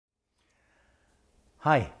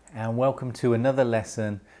Hi, and welcome to another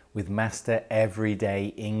lesson with Master Everyday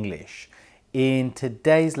English. In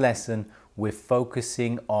today's lesson, we're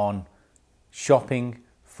focusing on shopping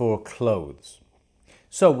for clothes.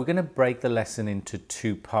 So we're going to break the lesson into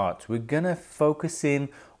two parts. We're going to focus in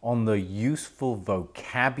on the useful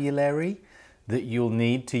vocabulary that you'll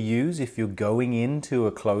need to use if you're going into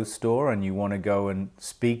a clothes store and you want to go and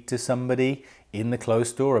speak to somebody in the clothes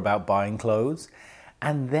store about buying clothes.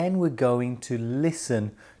 And then we're going to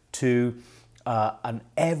listen to an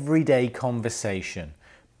everyday conversation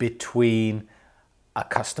between a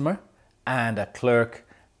customer and a clerk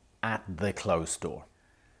at the clothes store.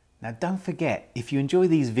 Now don't forget, if you enjoy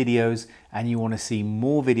these videos and you want to see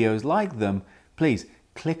more videos like them, please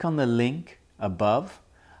click on the link above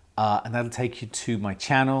and that'll take you to my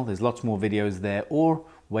channel. There's lots more videos there, or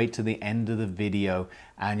wait to the end of the video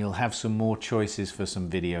and you'll have some more choices for some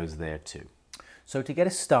videos there too. So to get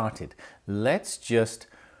us started, let's just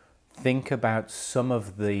think about some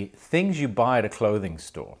of the things you buy at a clothing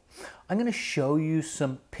store. I'm going to show you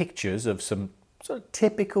some pictures of some sort of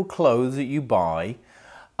typical clothes that you buy.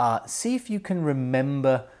 See if you can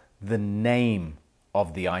remember the name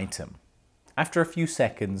of the item. After a few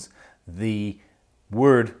seconds, the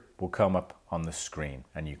word will come up on the screen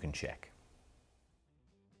and you can check.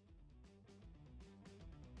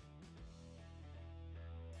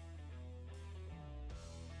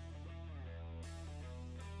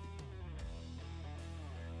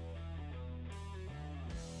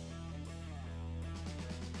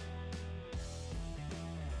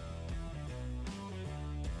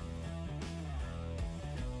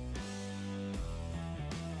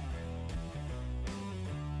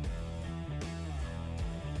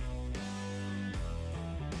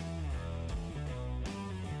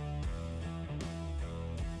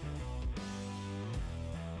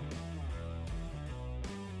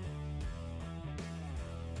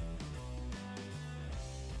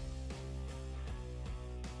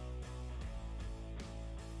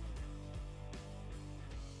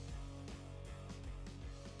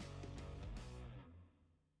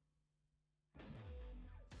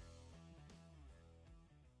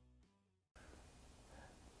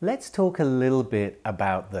 Let's talk a little bit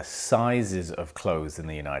about the sizes of clothes in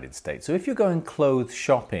the United States. So if you're going clothes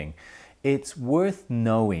shopping, it's worth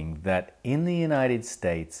knowing that in the United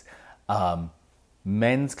States,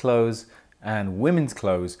 men's clothes and women's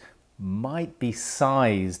clothes might be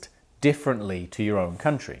sized differently to your own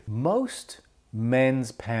country. Most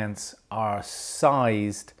men's pants are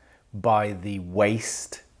sized by the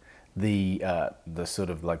waist, the sort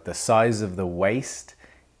of like the size of the waist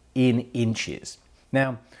in inches.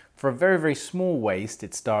 Now, for a very, very small waist,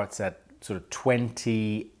 it starts at sort of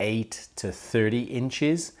 28 to 30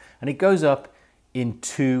 inches, and it goes up in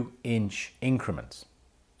 2-inch increments.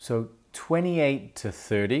 So 28 to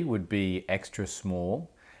 30 would be extra small,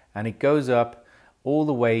 and it goes up all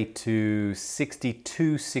the way to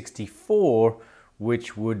 62, 64,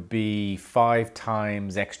 which would be 5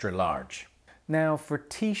 times extra large. Now for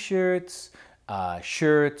t-shirts,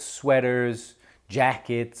 shirts, sweaters,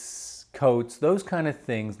 jackets, coats, those kind of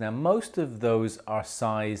things. Now, most of those are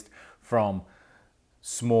sized from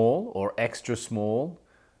small or extra small,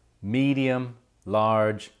 medium,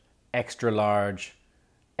 large, extra large,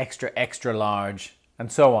 extra large,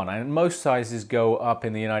 and so on. And most sizes go up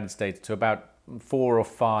in the United States to about 4 or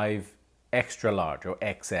 5 extra large or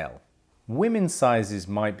XL. Women's sizes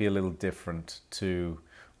might be a little different to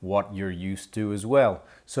what you're used to as well.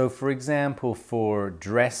 So for example, for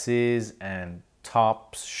dresses and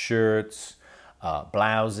tops, shirts,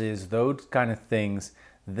 blouses, those kind of things,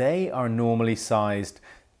 they are normally sized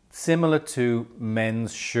similar to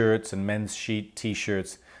men's shirts and men's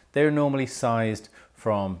t-shirts. They're normally sized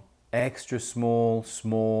from extra small,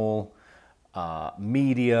 small,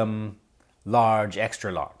 medium, large,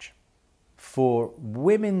 extra large. For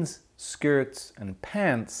women's skirts and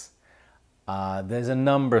pants, there's a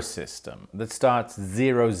number system that starts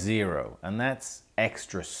 00, and that's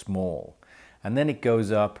extra small. And then it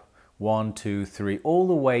goes up 1, 2, 3, all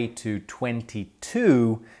the way to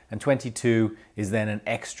 22, and 22 is then an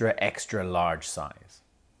extra large size.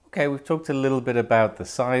 Okay, we've talked a little bit about the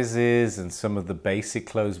sizes and some of the basic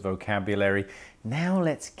clothes vocabulary. Now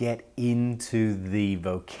let's get into the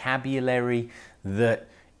vocabulary that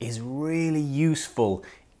is really useful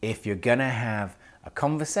if you're gonna have a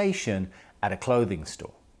conversation at a clothing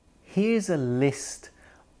store. Here's a list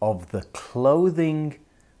of the clothing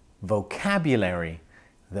vocabulary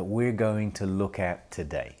that we're going to look at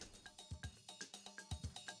today.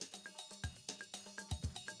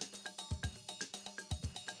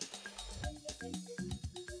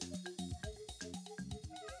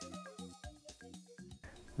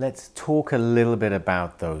 let's talk a little bit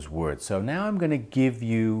about those words. So now I'm going to give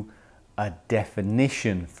you a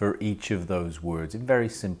definition for each of those words in very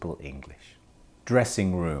simple English.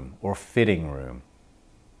 Dressing room or fitting room.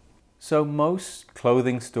 So most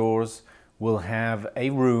clothing stores will have a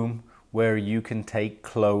room where you can take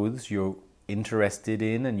clothes you're interested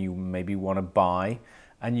in and you maybe want to buy,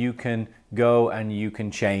 and you can go and you can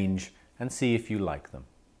change and see if you like them.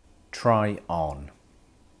 Try on.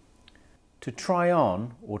 To try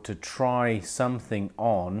on or to try something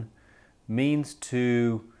on means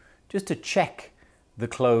just to check the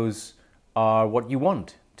clothes are what you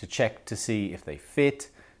want, to check to see if they fit,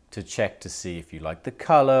 to check to see if you like the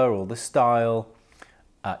color or the style.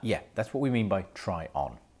 Yeah, that's what we mean by try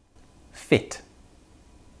on. Fit.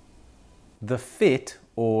 The fit,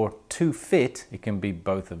 or to fit, it can be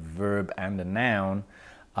both a verb and a noun,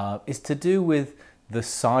 is to do with the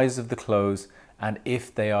size of the clothes and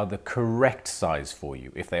if they are the correct size for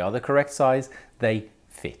you. If they are the correct size, they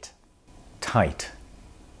fit. Tight.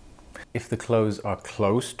 If the clothes are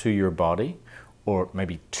close to your body, or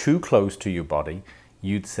maybe too close to your body,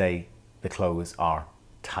 you'd say the clothes are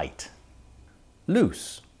tight.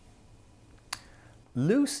 Loose.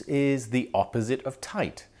 Loose is the opposite of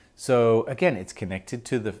tight. So again, it's connected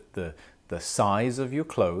to the size of your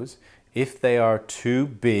clothes. If they are too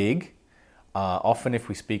big, often if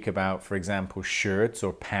we speak about, for example, shirts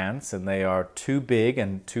or pants, and they are too big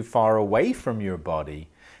and too far away from your body,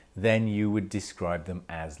 then you would describe them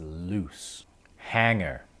as loose.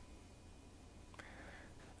 Hanger.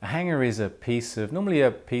 A hanger is normally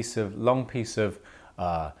a long piece of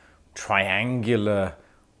triangular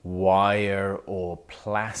wire or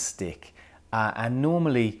plastic, and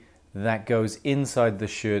normally that goes inside the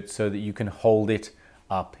shirt so that you can hold it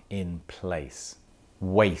up in place.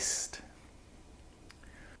 Waist.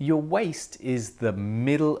 Your waist is the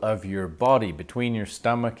middle of your body, between your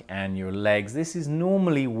stomach and your legs. This is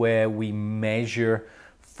normally where we measure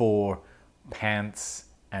for pants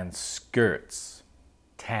and skirts.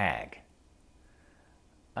 Tag.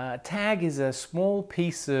 Tag is a small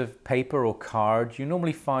piece of paper or card you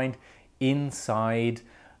normally find inside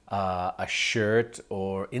a shirt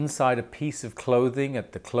or inside a piece of clothing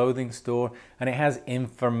at the clothing store, and it has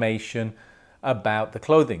information about the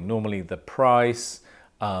clothing, normally the price,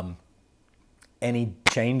 any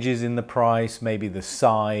changes in the price, maybe the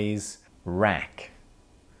size. Rack.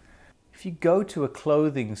 If you go to a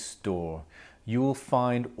clothing store, you will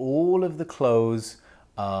find all of the clothes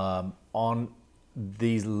on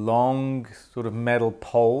these long sort of metal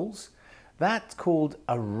poles. That's called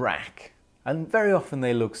a rack, and very often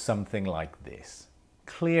they look something like this.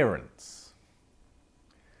 Clearance.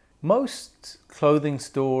 Most clothing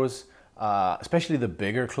stores, especially the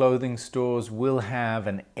bigger clothing stores, will have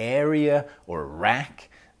an area or a rack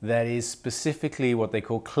that is specifically what they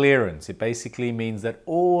call clearance. It basically means that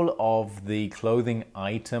all of the clothing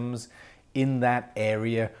items in that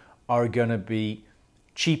area are going to be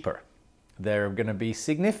cheaper. They're going to be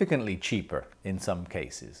significantly cheaper in some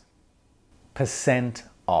cases. Percent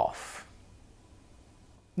off.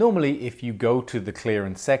 Normally, if you go to the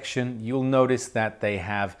clearance section, you'll notice that they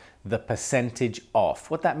have the percentage off.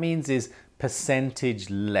 What that means is percentage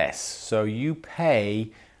less. So you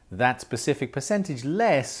pay that specific percentage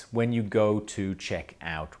less when you go to check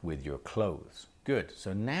out with your clothes. Good.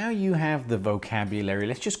 So now you have the vocabulary.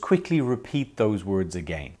 Let's just quickly repeat those words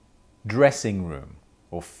again. Dressing room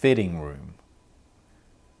or fitting room.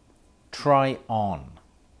 Try on.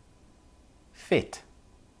 Fit.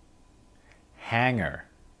 Hanger.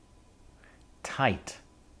 Tight.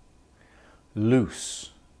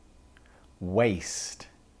 Loose. Waist.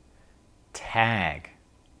 Tag.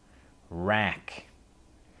 Rack.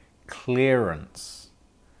 Clearance.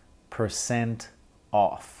 Percent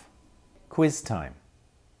off. Quiz time.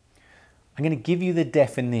 I'm going to give you the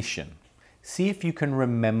definition. See if you can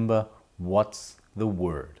remember what's the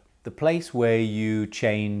word. The place where you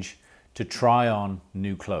change to try on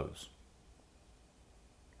new clothes.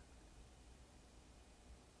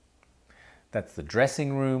 That's the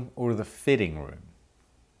dressing room or the fitting room.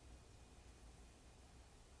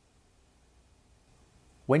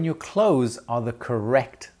 When your clothes are the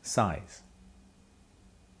correct size.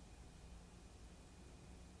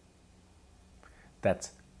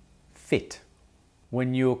 That's fit.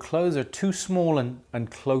 When your clothes are too small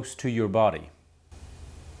and close to your body.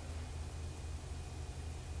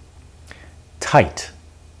 Tight.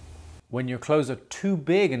 When your clothes are too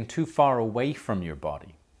big and too far away from your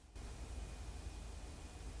body.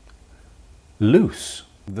 Loose.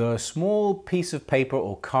 The small piece of paper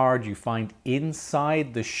or card you find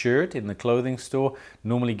inside the shirt in the clothing store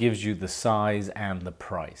normally gives you the size and the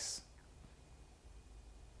price.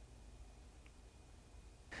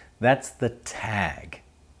 That's the tag.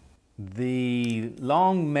 The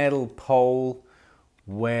long metal pole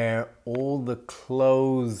where all the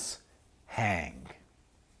clothes hang.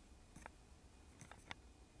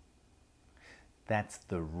 That's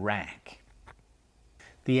the rack.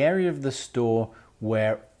 The area of the store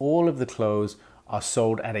where all of the clothes are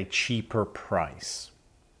sold at a cheaper price.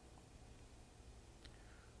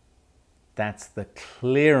 That's the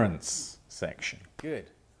clearance section. Good.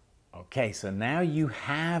 Okay, so now you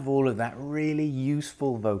have all of that really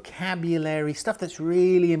useful vocabulary, stuff that's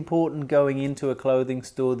really important going into a clothing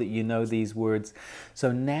store, that you know these words.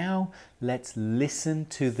 So now let's listen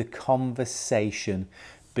to the conversation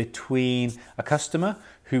between a customer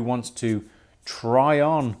who wants to try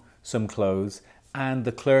on some clothes and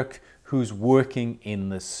the clerk who's working in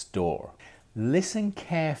the store. Listen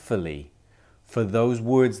carefully for those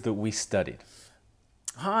words that we studied.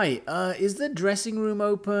 Hi, is the dressing room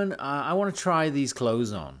open? I want to try these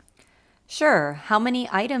clothes on. Sure. How many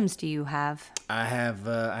items do you have? I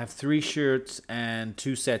have 3 shirts and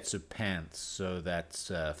 2 sets of pants, so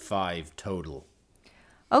that's 5 total.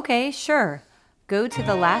 Okay, sure. Go to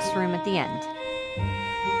the last room at the end.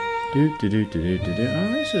 Oh,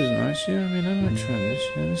 this is nice. Yeah, I mean, I'm gonna try this.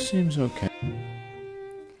 Yeah, this seems okay.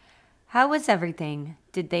 How was everything?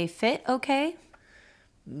 Did they fit okay?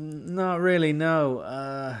 Not really, no.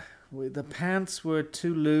 The pants were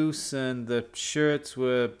too loose and the shirts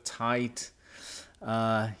were tight.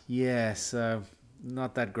 Yes,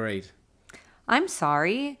 not that great. I'm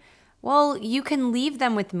sorry. Well, you can leave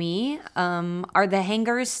them with me. Are the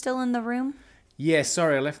hangers still in the room? Yeah,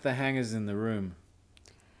 sorry, I left the hangers in the room.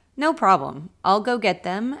 No problem. I'll go get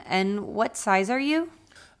them. And what size are you?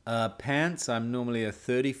 Pants, I'm normally a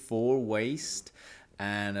 34 waist,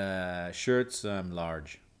 and shirts, I'm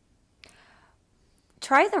large.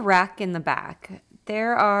 Try the rack in the back.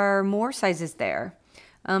 There are more sizes there.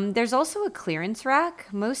 There's also a clearance rack.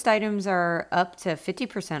 Most items are up to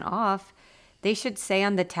 50% off. They should say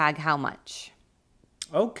on the tag how much.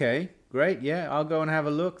 Okay, great. Yeah, I'll go and have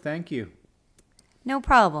a look. Thank you. No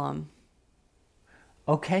problem.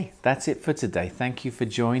 Okay, that's it for today. Thank you for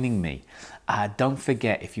joining me. Don't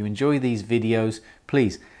forget, if you enjoy these videos,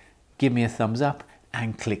 please give me a thumbs up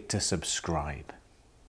and click to subscribe.